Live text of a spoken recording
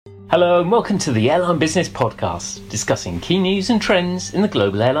Hello and welcome to the Airline Business Podcast, discussing key news and trends in the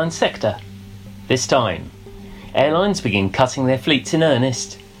global airline sector. This time, airlines begin cutting their fleets in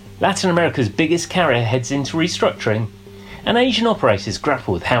earnest, Latin America's biggest carrier heads into restructuring, and Asian operators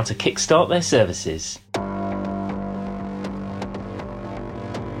grapple with how to kickstart their services.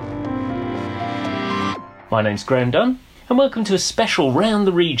 My name's Graham Dunn, and welcome to a special Round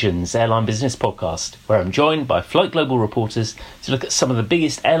the Regions Airline Business Podcast, where I'm joined by Flight Global reporters to look at some of the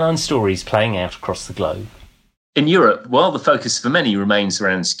biggest airline stories playing out across the globe. In Europe, while the focus for many remains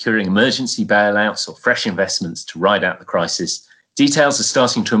around securing emergency bailouts or fresh investments to ride out the crisis, details are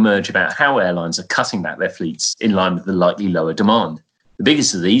starting to emerge about how airlines are cutting back their fleets in line with the likely lower demand. The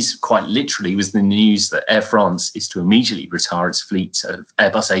biggest of these, quite literally, was the news that Air France is to immediately retire its fleet of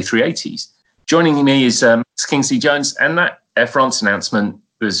Airbus A380s. Joining me is Kingsley Jones, and that Air France announcement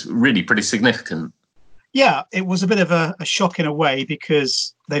was really pretty significant. Yeah, it was a bit of a shock in a way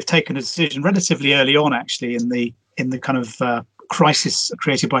because they've taken a decision relatively early on, actually, in the kind of crisis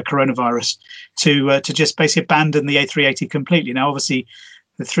created by coronavirus, to just basically abandon the A380 completely. Now, obviously,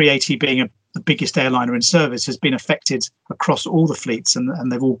 the 380 being the biggest airliner in service has been affected across all the fleets,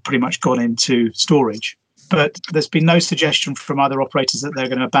 and they've all pretty much gone into storage. But there's been no suggestion from other operators that they're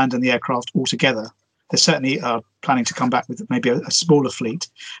going to abandon the aircraft altogether. They certainly are planning to come back with maybe a smaller fleet.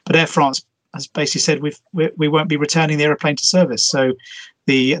 But Air France has basically said we won't be returning the aeroplane to service. So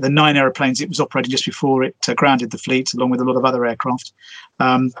the 9 aeroplanes it was operating just before it grounded the fleet, along with a lot of other aircraft,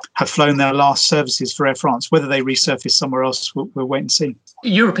 have flown their last services for Air France. Whether they resurface somewhere else, we'll wait and see.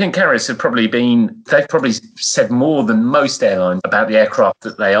 European carriers they've probably said more than most airlines about the aircraft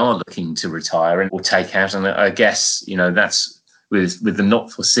that they are looking to retire or take out. And I guess, that's with them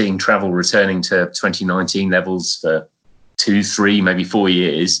not foreseeing travel returning to 2019 levels for 2, 3, maybe 4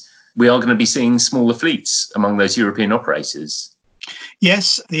 years, we are going to be seeing smaller fleets among those European operators.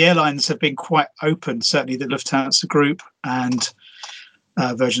 Yes, the airlines have been quite open. Certainly the Lufthansa Group and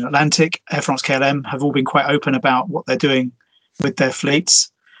Virgin Atlantic, Air France-KLM have all been quite open about what they're doing with their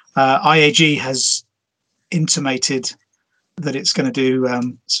fleets. IAG has intimated that it's going to do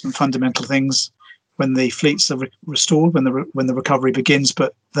some fundamental things when the fleets are restored, when the recovery begins,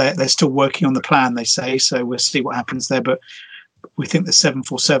 but they're still working on the plan, they say, so we'll see what happens there. But we think the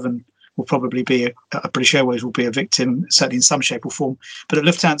 747 will probably be British Airways will be a victim, certainly in some shape or form. But at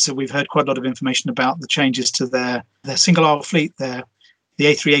Lufthansa, we've heard quite a lot of information about the changes to their single-aisle fleet. The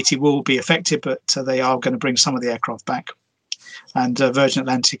A380 will be affected, but they are going to bring some of the aircraft back, and Virgin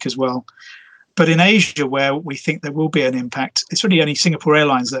Atlantic as well. But in Asia, where we think there will be an impact, it's really only Singapore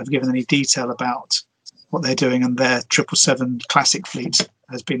Airlines that have given any detail about what they're doing, and their 777 classic fleet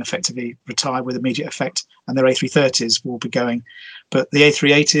has been effectively retired with immediate effect, and their A330s will be going. But the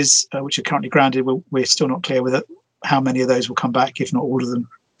A380s, which are currently grounded, we're still not clear with how many of those will come back, if not all of them.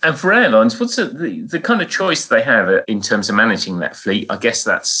 And for airlines, what's the kind of choice they have in terms of managing that fleet? I guess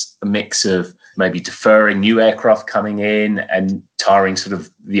that's a mix of maybe deferring new aircraft coming in and tiring sort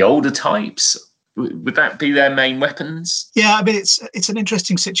of the older types. Would that be their main weapons? Yeah, I mean, it's an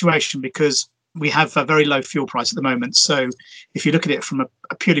interesting situation because we have a very low fuel price at the moment. So if you look at it from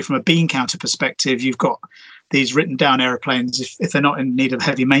purely from a bean counter perspective, you've got these written down aeroplanes. If they're not in need of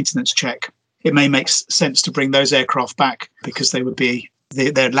heavy maintenance check, it may make sense to bring those aircraft back because they would be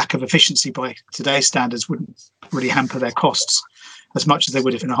their lack of efficiency by today's standards wouldn't really hamper their costs as much as they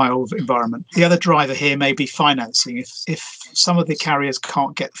would if in a high oil environment. The other driver here may be financing. If some of the carriers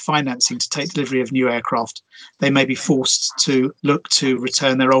can't get financing to take delivery of new aircraft, they may be forced to look to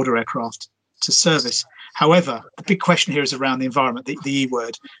return their older aircraft to service. However, the big question here is around the environment, the E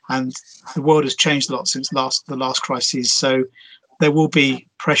word, and the world has changed a lot since the last crisis. So there will be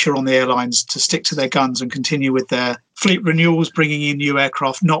pressure on the airlines to stick to their guns and continue with their fleet renewals, bringing in new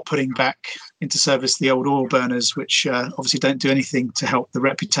aircraft, not putting back into service the old oil burners, which obviously don't do anything to help the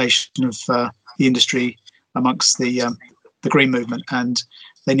reputation of the industry amongst the green movement. And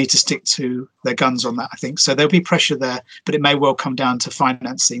they need to stick to their guns on that, I think. So there'll be pressure there, but it may well come down to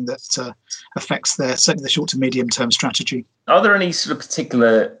financing that affects certainly the short to medium term strategy. Are there any sort of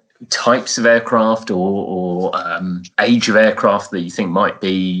particular types of aircraft or age of aircraft that you think might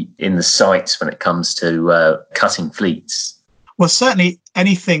be in the sights when it comes to cutting fleets? Well, certainly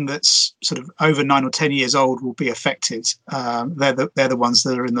anything that's sort of over 9 or 10 years old will be affected. They're the ones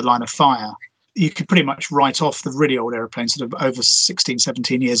that are in the line of fire. You could pretty much write off the really old airplanes that are over 16,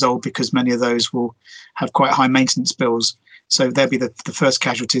 17 years old because many of those will have quite high maintenance bills. So they'll be the first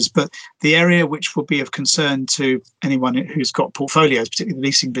casualties. But the area which will be of concern to anyone who's got portfolios, particularly the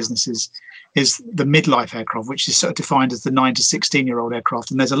leasing businesses, is the midlife aircraft, which is sort of defined as the 9 to 16-year-old aircraft.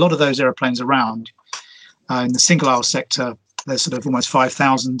 And there's a lot of those airplanes around. In the single-aisle sector, there's sort of almost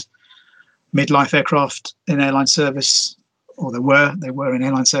 5,000 midlife aircraft in airline service, or they were in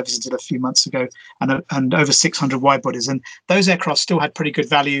airline service until a few months ago, and over 600 wide bodies. And those aircraft still had pretty good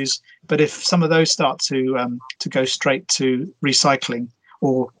values. But if some of those start to go straight to recycling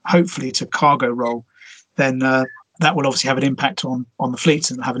or hopefully to cargo roll, then that will obviously have an impact on the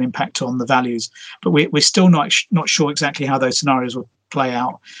fleets and have an impact on the values. But we're still not sure exactly how those scenarios will play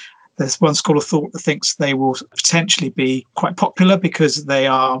out. There's one school of thought that thinks they will potentially be quite popular because they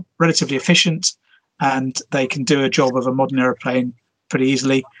are relatively efficient and they can do a job of a modern aeroplane pretty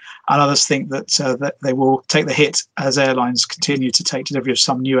easily. And others think that they will take the hit as airlines continue to take delivery of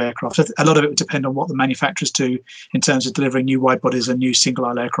some new aircraft. A lot of it would depend on what the manufacturers do in terms of delivering new wide bodies and new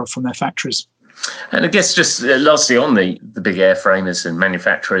single-aisle aircraft from their factories. And I guess just lastly on the big airframers and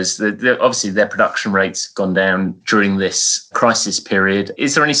manufacturers, obviously their production rates gone down during this crisis period.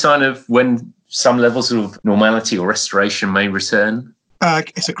 Is there any sign of when some levels of normality or restoration may return?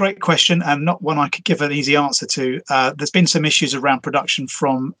 It's a great question and not one I could give an easy answer to. There's been some issues around production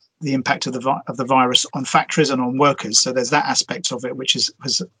from the impact of the virus on factories and on workers. So there's that aspect of it, which has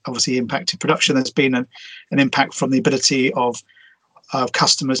obviously impacted production. There's been an impact from the ability of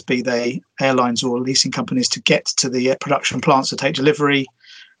customers, be they airlines or leasing companies, to get to the production plants to take delivery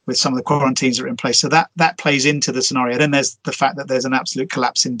with some of the quarantines that are in place. So that plays into the scenario. Then there's the fact that there's an absolute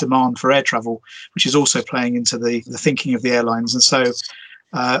collapse in demand for air travel, which is also playing into the thinking of the airlines. And so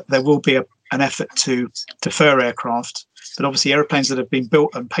there will be an effort to defer aircraft. But obviously airplanes that have been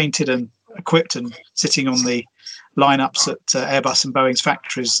built and painted and equipped and sitting on the lineups at Airbus and Boeing's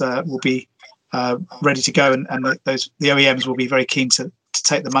factories will be ready to go, and the OEMs will be very keen to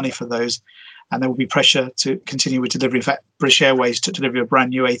take the money for those, and there will be pressure to continue with delivery. In fact, British Airways took delivery of a brand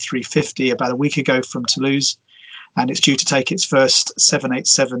new A350 about a week ago from Toulouse, and it's due to take its first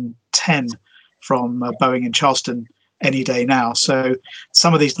 787-10 from Boeing in Charleston any day now. So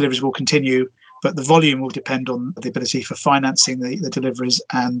some of these deliveries will continue, but the volume will depend on the ability for financing the deliveries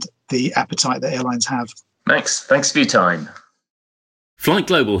and the appetite that airlines have. Max, thanks for your time. Flight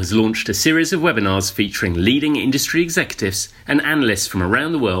Global has launched a series of webinars featuring leading industry executives and analysts from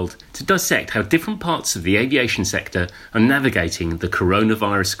around the world to dissect how different parts of the aviation sector are navigating the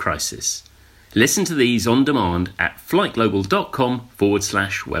coronavirus crisis. Listen to these on demand at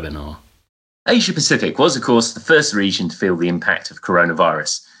flightglobal.com/webinar. Asia Pacific was, of course, the first region to feel the impact of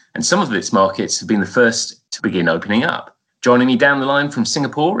coronavirus, and some of its markets have been the first to begin opening up. Joining me down the line from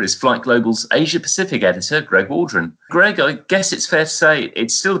Singapore is Flight Global's Asia Pacific editor, Greg Waldron. Greg, I guess it's fair to say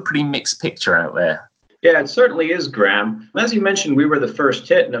it's still a pretty mixed picture out there. Yeah, it certainly is, Graham. As you mentioned, we were the first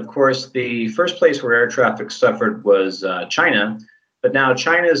hit. And of course, the first place where air traffic suffered was China. But now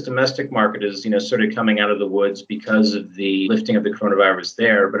China's domestic market is, sort of coming out of the woods because of the lifting of the coronavirus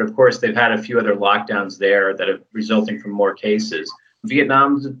there. But of course, they've had a few other lockdowns there that have resulting from more cases.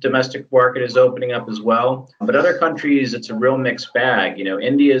 Vietnam's domestic market is opening up as well. But other countries, it's a real mixed bag.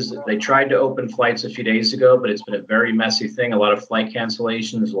 They tried to open flights a few days ago, but it's been a very messy thing. A lot of flight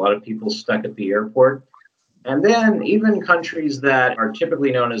cancellations, a lot of people stuck at the airport. And then even countries that are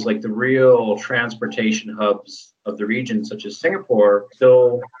typically known as like the real transportation hubs of the region, such as Singapore,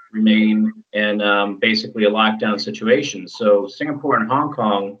 still remain in basically a lockdown situation. So Singapore and Hong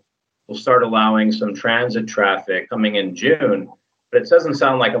Kong will start allowing some transit traffic coming in June. But it doesn't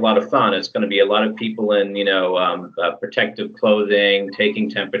sound like a lot of fun. It's going to be a lot of people in, protective clothing, taking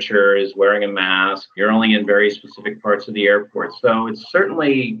temperatures, wearing a mask. You're only in very specific parts of the airport. So it's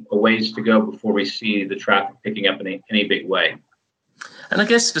certainly a ways to go before we see the traffic picking up in any big way. And I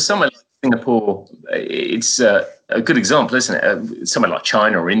guess for somewhere like Singapore, it's a good example, isn't it? Somewhere like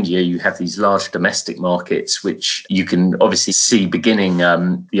China or India, you have these large domestic markets, which you can obviously see beginning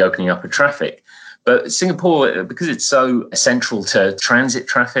the opening up of traffic. But Singapore, because it's so essential to transit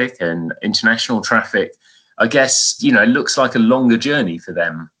traffic and international traffic, I guess, it looks like a longer journey for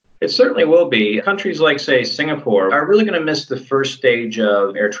them. It certainly will be. Countries like, say, Singapore are really going to miss the first stage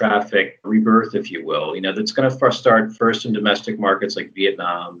of air traffic rebirth, if you will. That's going to start first in domestic markets like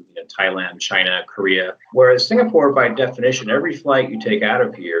Vietnam, Thailand, China, Korea. Whereas Singapore, by definition, every flight you take out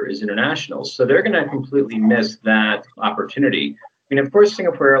of here is international. So they're going to completely miss that opportunity. Of course,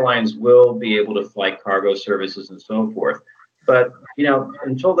 Singapore Airlines will be able to fly cargo services and so forth. But,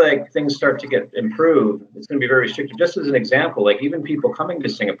 until things start to get improved, it's going to be very restrictive. Just as an example, like even people coming to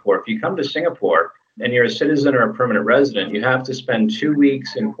Singapore, if you come to Singapore and you're a citizen or a permanent resident, you have to spend 2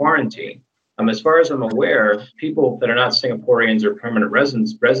 weeks in quarantine. As far as I'm aware, people that are not Singaporeans or permanent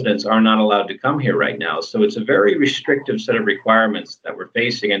residents are not allowed to come here right now. So it's a very restrictive set of requirements that we're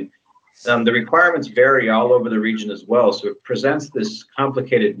facing. And the requirements vary all over the region as well. So it presents this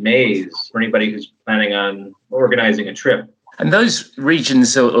complicated maze for anybody who's planning on organizing a trip. And those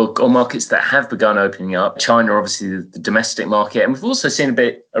regions or markets that have begun opening up, China, obviously the domestic market, and we've also seen a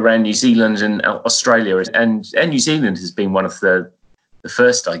bit around New Zealand and Australia. And New Zealand has been one of the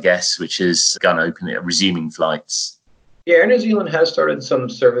first, I guess, which has begun opening, resuming flights. Yeah, Air New Zealand has started some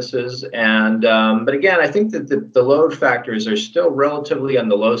services, and but again, I think that the load factors are still relatively on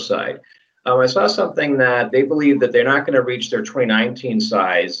the low side. I saw something that they believe that they're not going to reach their 2019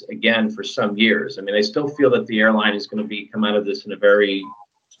 size again for some years. I mean, they still feel that the airline is going to come out of this in a very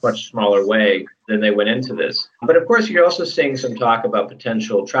much smaller way than they went into this. But of course, you're also seeing some talk about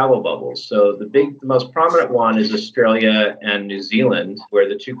potential travel bubbles. So the most prominent one is Australia and New Zealand, where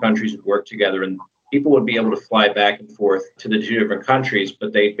the two countries would work together and people would be able to fly back and forth to the two different countries,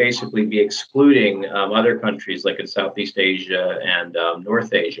 but they'd basically be excluding other countries like in Southeast Asia and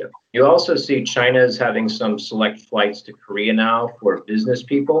North Asia. You also see China's having some select flights to Korea now for business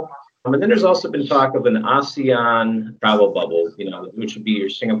people. And then there's also been talk of an ASEAN travel bubble, which would be your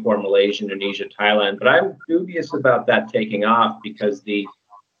Singapore, Malaysia, Indonesia, Thailand. But I'm dubious about that taking off because the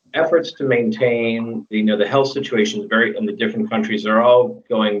efforts to maintain, the health situations in the different countries are all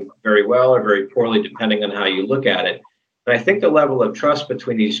going very well or very poorly, depending on how you look at it. And I think the level of trust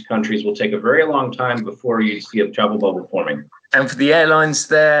between these countries will take a very long time before you see a travel bubble forming. And for the airlines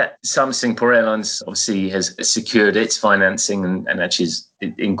there, some Singapore Airlines obviously has secured its financing and actually is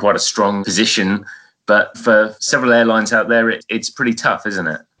in quite a strong position. But for several airlines out there, it's pretty tough, isn't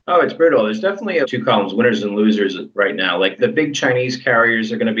it? Oh, it's brutal. There's definitely two columns, winners and losers right now. Like the big Chinese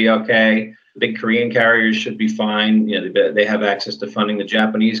carriers are going to be okay. The big Korean carriers should be fine. They have access to funding. The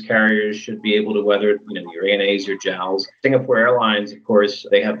Japanese carriers should be able to weather, your ANAs, your JALs. Singapore Airlines, of course,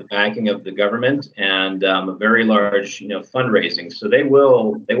 they have the backing of the government and a very large, fundraising. So they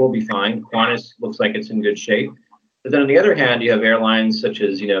will be fine. Qantas looks like it's in good shape. But then on the other hand, you have airlines such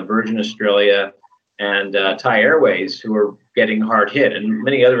as, Virgin Australia and Thai Airways, who are getting hard hit, and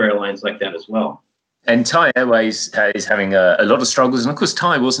many other airlines like that as well. And Thai Airways is having a lot of struggles. And of course,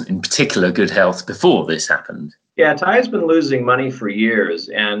 Thai wasn't in particular good health before this happened. Yeah, Thai has been losing money for years.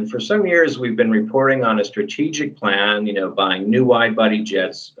 And for some years, we've been reporting on a strategic plan, buying new wide-body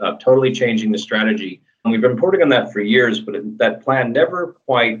jets, totally changing the strategy. And we've been reporting on that for years, but that plan never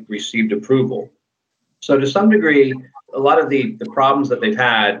quite received approval. So to some degree, a lot of the problems that they've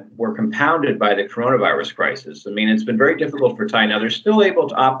had were compounded by the coronavirus crisis. I mean, it's been very difficult for Thai. Now, they're still able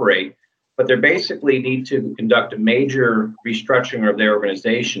to operate, but they basically need to conduct a major restructuring of their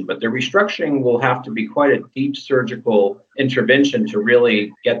organization. But their restructuring will have to be quite a deep surgical intervention to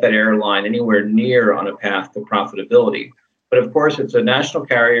really get that airline anywhere near on a path to profitability. But of course, it's a national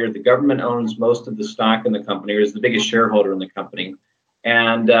carrier. The government owns most of the stock in the company, or is the biggest shareholder in the company.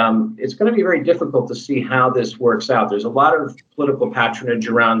 And it's going to be very difficult to see how this works out. There's a lot of political patronage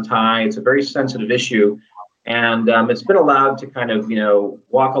around Thai. It's a very sensitive issue. And it's been allowed to kind of,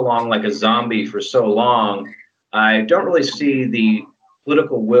 walk along like a zombie for so long. I don't really see the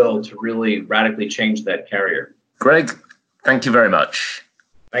political will to really radically change that carrier. Greg, thank you very much.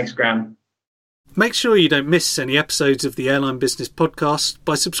 Thanks, Graham. Make sure you don't miss any episodes of the Airline Business Podcast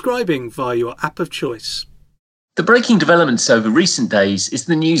by subscribing via your app of choice. The breaking developments over recent days is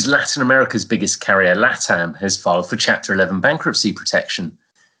the news Latin America's biggest carrier, LATAM, has filed for Chapter 11 bankruptcy protection.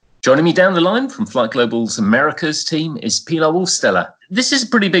 Joining me down the line from Flight Global's Americas team is Pilar Wolfsteller. This is a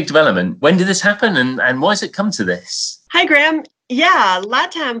pretty big development. When did this happen and why has it come to this? Hi, Graham. Yeah,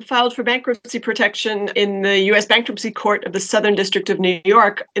 LATAM filed for bankruptcy protection in the U.S. Bankruptcy Court of the Southern District of New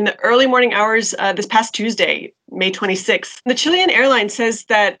York in the early morning hours this past Tuesday, May 26th. The Chilean airline says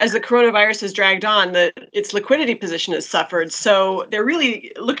that as the coronavirus has dragged on, its liquidity position has suffered. So they're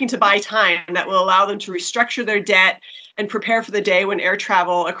really looking to buy time that will allow them to restructure their debt and prepare for the day when air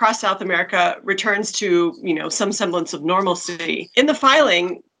travel across South America returns to, some semblance of normalcy. In the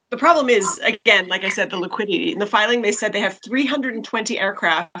filing, the problem is, again, like I said, the liquidity. In the filing, they said they have 320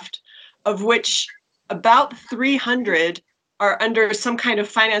 aircraft, of which about 300 are under some kind of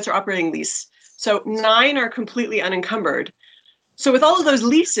finance or operating lease. So 9 are completely unencumbered. So with all of those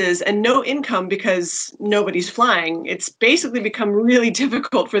leases and no income because nobody's flying, it's basically become really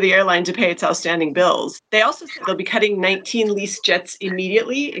difficult for the airline to pay its outstanding bills. They also said they'll be cutting 19 leased jets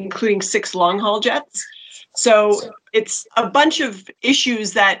immediately, including 6 long-haul jets. So it's a bunch of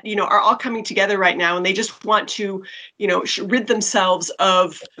issues that, are all coming together right now, and they just want to, rid themselves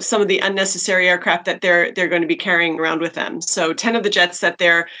of some of the unnecessary aircraft that they're going to be carrying around with them. So 10 of the jets that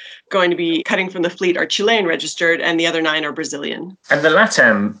they're going to be cutting from the fleet are Chilean registered, and the other 9 are Brazilian. And the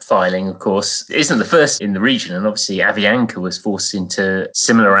LATAM filing, of course, isn't the first in the region, and obviously Avianca was forced into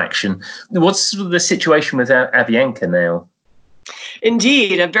similar action. What's the situation with Avianca now?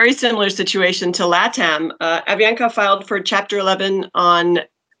 Indeed, a very similar situation to LATAM. Avianca filed for Chapter 11 on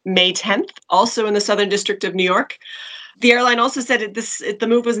May 10th, also in the Southern District of New York. The airline also said the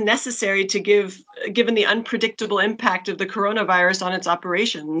move was necessary given the unpredictable impact of the coronavirus on its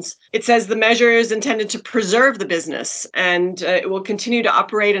operations. It says the measure is intended to preserve the business and it will continue to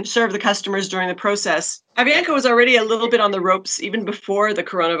operate and serve the customers during the process. Avianca was already a little bit on the ropes even before the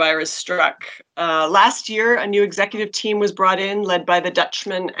coronavirus struck. Last year, a new executive team was brought in, led by the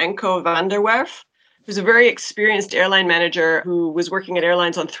Dutchman Anko van der Werf, who's a very experienced airline manager who was working at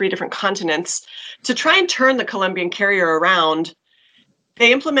airlines on 3 different continents, to try and turn the Colombian carrier around.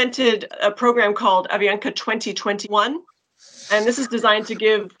 They implemented a program called Avianca 2021, and this is designed to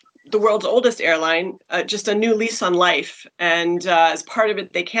give the world's oldest airline just a new lease on life. And as part of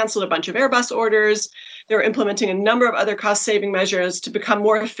it, they canceled a bunch of Airbus orders. They were implementing a number of other cost-saving measures to become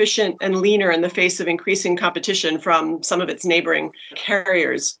more efficient and leaner in the face of increasing competition from some of its neighboring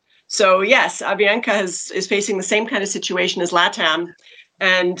carriers. So yes, Avianca is facing the same kind of situation as LATAM,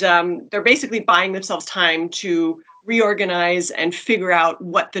 and they're basically buying themselves time to reorganize and figure out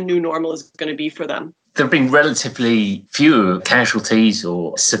what the new normal is going to be for them. There have been relatively few casualties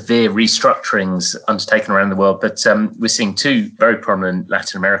or severe restructurings undertaken around the world, but we're seeing 2 very prominent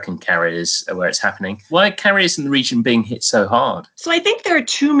Latin American carriers where it's happening. Why are carriers in the region being hit so hard? So I think there are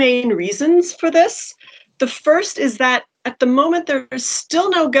 2 main reasons for this. The first is that at the moment, there's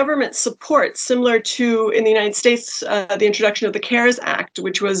still no government support, similar to in the United States, the introduction of the CARES Act,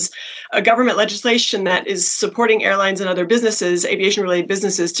 which was a government legislation that is supporting airlines and other businesses, aviation-related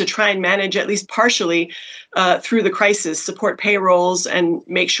businesses, to try and manage at least partially through the crisis, support payrolls, and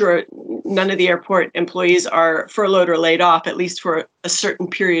make sure none of the airport employees are furloughed or laid off, at least for a certain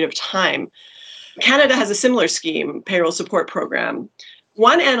period of time. Canada has a similar scheme, payroll support program.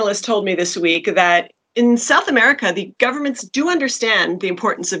 One analyst told me this week that in South America, the governments do understand the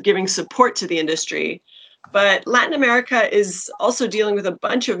importance of giving support to the industry, but Latin America is also dealing with a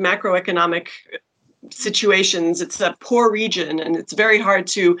bunch of macroeconomic situations. It's a poor region, and it's very hard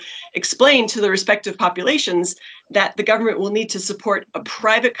to explain to the respective populations that the government will need to support a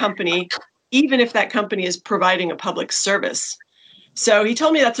private company, even if that company is providing a public service. So he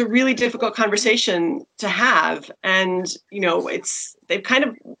told me that's a really difficult conversation to have, and they've kind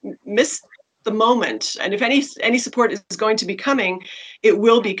of missed the moment. And if any support is going to be coming, it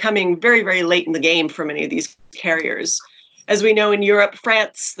will be coming very, very late in the game for many of these carriers. As we know, in Europe,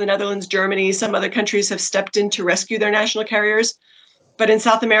 France, the Netherlands, Germany, some other countries have stepped in to rescue their national carriers. But in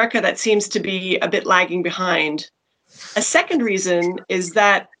South America, that seems to be a bit lagging behind. A second reason is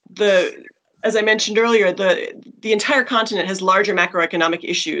that as I mentioned earlier, the entire continent has larger macroeconomic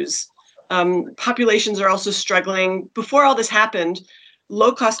issues. Populations are also struggling. Before all this happened,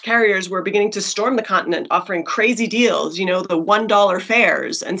 low-cost carriers were beginning to storm the continent, offering crazy deals, the $1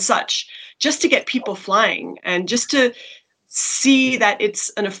 fares and such, just to get people flying and just to see that it's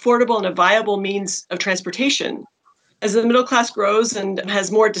an affordable and a viable means of transportation. As the middle class grows and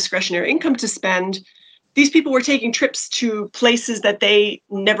has more discretionary income to spend, these people were taking trips to places that they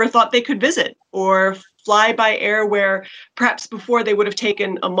never thought they could visit, or fly by air where perhaps before they would have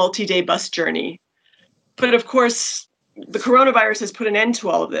taken a multi-day bus journey. But of course, the coronavirus has put an end to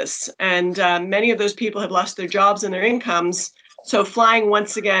all of this, and many of those people have lost their jobs and their incomes. So flying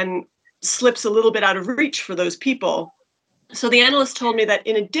once again slips a little bit out of reach for those people. So the analyst told me that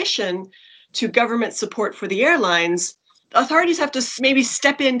in addition to government support for the airlines, authorities have to maybe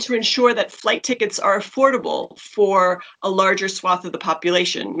step in to ensure that flight tickets are affordable for a larger swath of the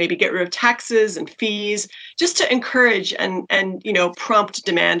population, maybe get rid of taxes and fees, just to encourage and prompt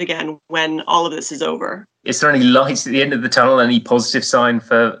demand again when all of this is over. Is there any light at the end of the tunnel, any positive signs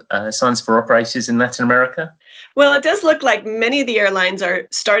for operators in Latin America? Well, it does look like many of the airlines are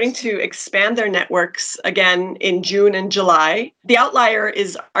starting to expand their networks again in June and July. The outlier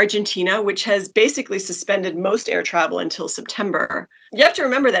is Argentina, which has basically suspended most air travel until September. You have to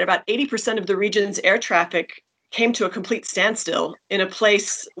remember that about 80% of the region's air traffic came to a complete standstill in a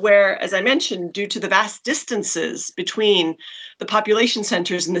place where, as I mentioned, due to the vast distances between the population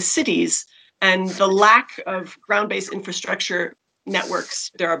centers and the cities and the lack of ground-based infrastructure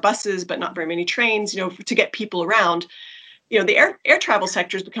networks, there are buses, but not very many trains, to get people around. The air travel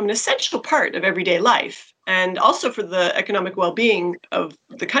sector has become an essential part of everyday life, and also for the economic well-being of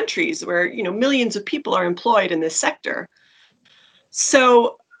the countries where, millions of people are employed in this sector.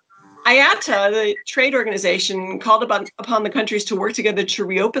 So IATA, the trade organization, called upon the countries to work together to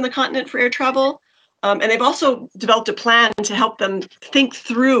reopen the continent for air travel. And they've also developed a plan to help them think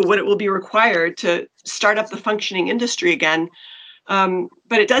through what it will be required to start up the functioning industry again.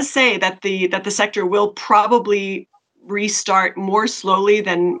 But it does say that the sector will probably restart more slowly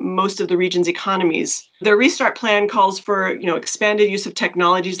than most of the region's economies. Their restart plan calls for, expanded use of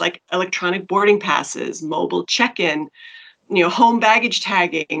technologies like electronic boarding passes, mobile check-in, home baggage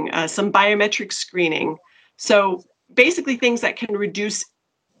tagging, some biometric screening. So basically things that can reduce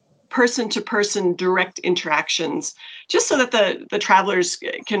person-to-person direct interactions, just so that the travelers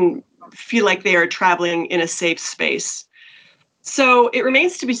can feel like they are traveling in a safe space. So it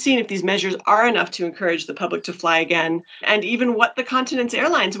remains to be seen if these measures are enough to encourage the public to fly again, and even what the continent's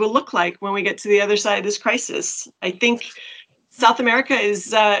airlines will look like when we get to the other side of this crisis. I think South America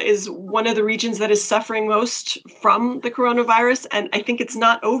is one of the regions that is suffering most from the coronavirus, and I think it's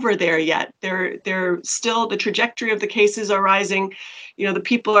not over there yet. They're still, the trajectory of the cases are rising. The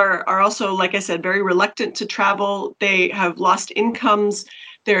people are also, like I said, very reluctant to travel. They have lost incomes.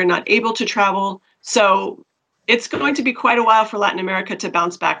 They're not able to travel. So it's going to be quite a while for Latin America to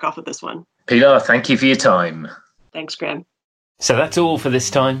bounce back off of this one. Pilar, thank you for your time. Thanks, Graham. So that's all for this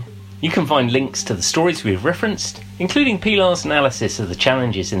time. You can find links to the stories we've referenced, including Pilar's analysis of the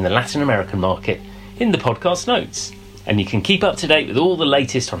challenges in the Latin American market, in the podcast notes. And you can keep up to date with all the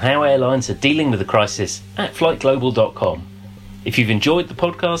latest on how airlines are dealing with the crisis at flightglobal.com. If you've enjoyed the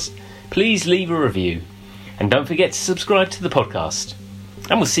podcast, please leave a review. And don't forget to subscribe to the podcast.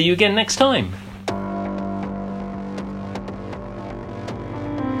 And we'll see you again next time.